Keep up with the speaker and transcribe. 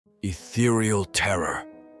Ethereal terror.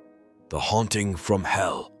 The haunting from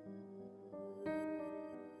hell.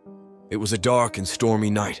 It was a dark and stormy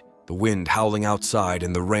night, the wind howling outside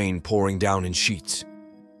and the rain pouring down in sheets.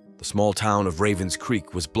 The small town of Ravens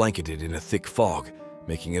Creek was blanketed in a thick fog,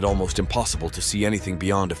 making it almost impossible to see anything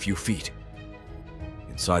beyond a few feet.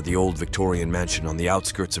 Inside the old Victorian mansion on the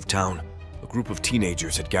outskirts of town, a group of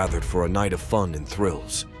teenagers had gathered for a night of fun and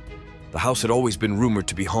thrills. The house had always been rumored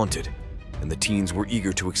to be haunted, and the teens were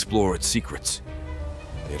eager to explore its secrets.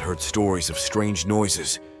 They had heard stories of strange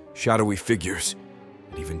noises, shadowy figures,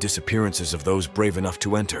 and even disappearances of those brave enough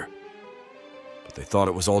to enter. But they thought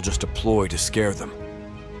it was all just a ploy to scare them.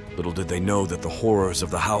 Little did they know that the horrors of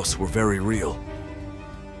the house were very real.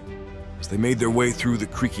 As they made their way through the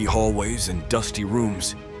creaky hallways and dusty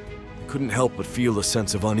rooms, they couldn't help but feel a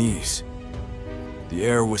sense of unease. The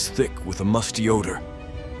air was thick with a musty odor,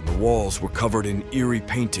 and the walls were covered in eerie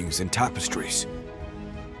paintings and tapestries.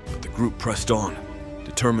 But the group pressed on,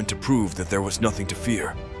 determined to prove that there was nothing to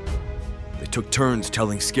fear. They took turns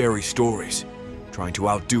telling scary stories, trying to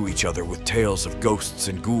outdo each other with tales of ghosts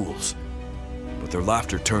and ghouls. But their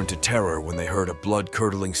laughter turned to terror when they heard a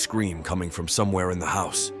blood-curdling scream coming from somewhere in the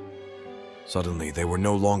house. Suddenly, they were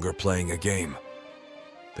no longer playing a game.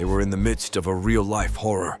 They were in the midst of a real-life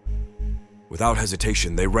horror. Without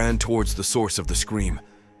hesitation, they ran towards the source of the scream,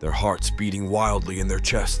 their hearts beating wildly in their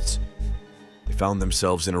chests. They found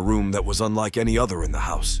themselves in a room that was unlike any other in the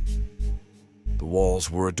house. The walls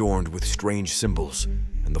were adorned with strange symbols,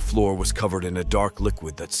 and the floor was covered in a dark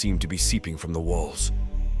liquid that seemed to be seeping from the walls.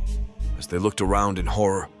 As they looked around in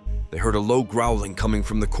horror, they heard a low growling coming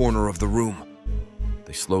from the corner of the room.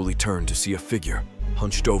 They slowly turned to see a figure,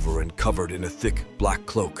 hunched over and covered in a thick, black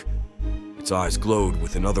cloak. Its eyes glowed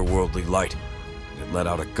with an otherworldly light, and it let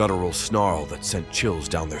out a guttural snarl that sent chills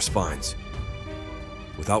down their spines.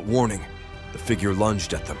 Without warning, the figure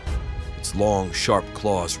lunged at them, its long, sharp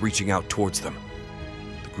claws reaching out towards them.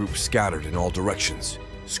 The group scattered in all directions,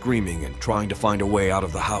 screaming and trying to find a way out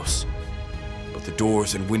of the house. But the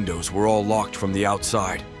doors and windows were all locked from the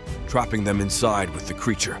outside, trapping them inside with the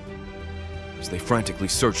creature. As they frantically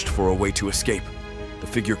searched for a way to escape, the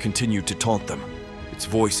figure continued to taunt them, its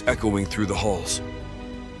voice echoing through the halls.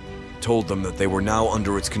 It told them that they were now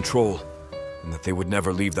under its control, and that they would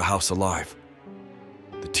never leave the house alive.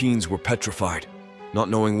 The teens were petrified, not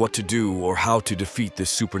knowing what to do or how to defeat this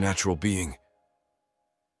supernatural being.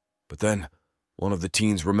 But then, one of the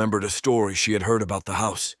teens remembered a story she had heard about the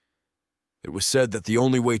house. It was said that the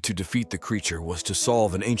only way to defeat the creature was to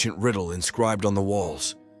solve an ancient riddle inscribed on the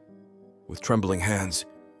walls. With trembling hands,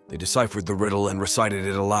 they deciphered the riddle and recited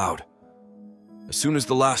it aloud. As soon as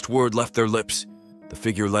the last word left their lips, the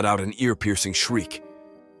figure let out an ear-piercing shriek.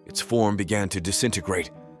 Its form began to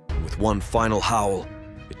disintegrate, and with one final howl,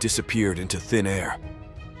 it disappeared into thin air.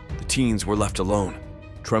 The teens were left alone,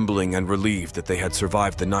 trembling and relieved that they had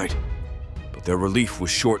survived the night. But their relief was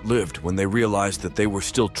short-lived when they realized that they were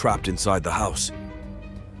still trapped inside the house.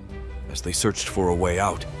 As they searched for a way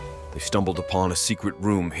out, they stumbled upon a secret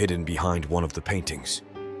room hidden behind one of the paintings.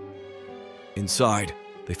 Inside,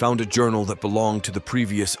 they found a journal that belonged to the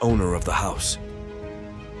previous owner of the house.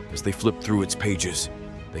 As they flipped through its pages,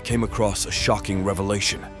 they came across a shocking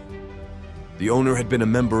revelation. The owner had been a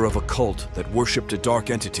member of a cult that worshipped a dark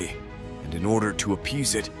entity, and in order to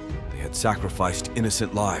appease it, they had sacrificed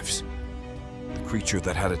innocent lives. The creature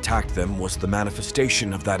that had attacked them was the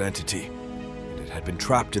manifestation of that entity, and it had been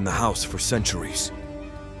trapped in the house for centuries.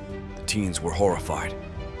 The teens were horrified,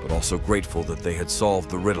 but also grateful that they had solved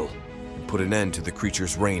the riddle and put an end to the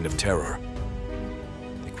creature's reign of terror.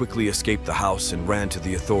 They quickly escaped the house and ran to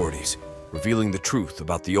the authorities, revealing the truth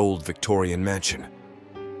about the old Victorian mansion.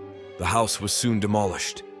 The house was soon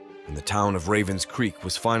demolished, and the town of Ravens Creek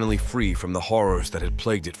was finally free from the horrors that had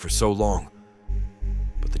plagued it for so long.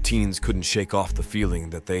 But the teens couldn't shake off the feeling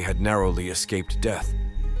that they had narrowly escaped death.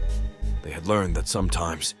 They had learned that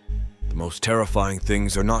sometimes, the most terrifying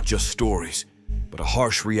things are not just stories, but a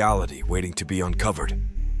harsh reality waiting to be uncovered.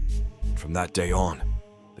 And from that day on,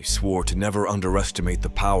 they swore to never underestimate the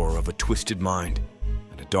power of a twisted mind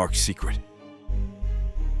and a dark secret.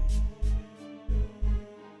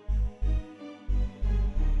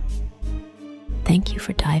 Thank you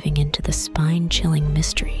for diving into the spine-chilling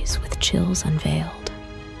mysteries with Chills Unveiled.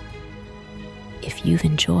 If you've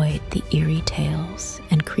enjoyed the eerie tales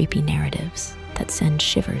and creepy narratives that send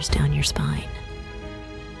shivers down your spine,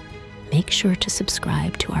 make sure to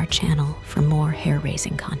subscribe to our channel for more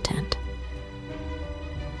hair-raising content.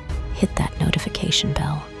 Hit that notification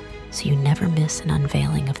bell so you never miss an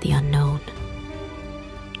unveiling of the unknown.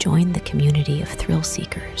 Join the community of thrill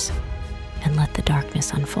seekers and let the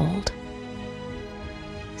darkness unfold.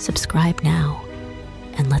 Subscribe now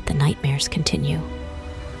and let the nightmares continue.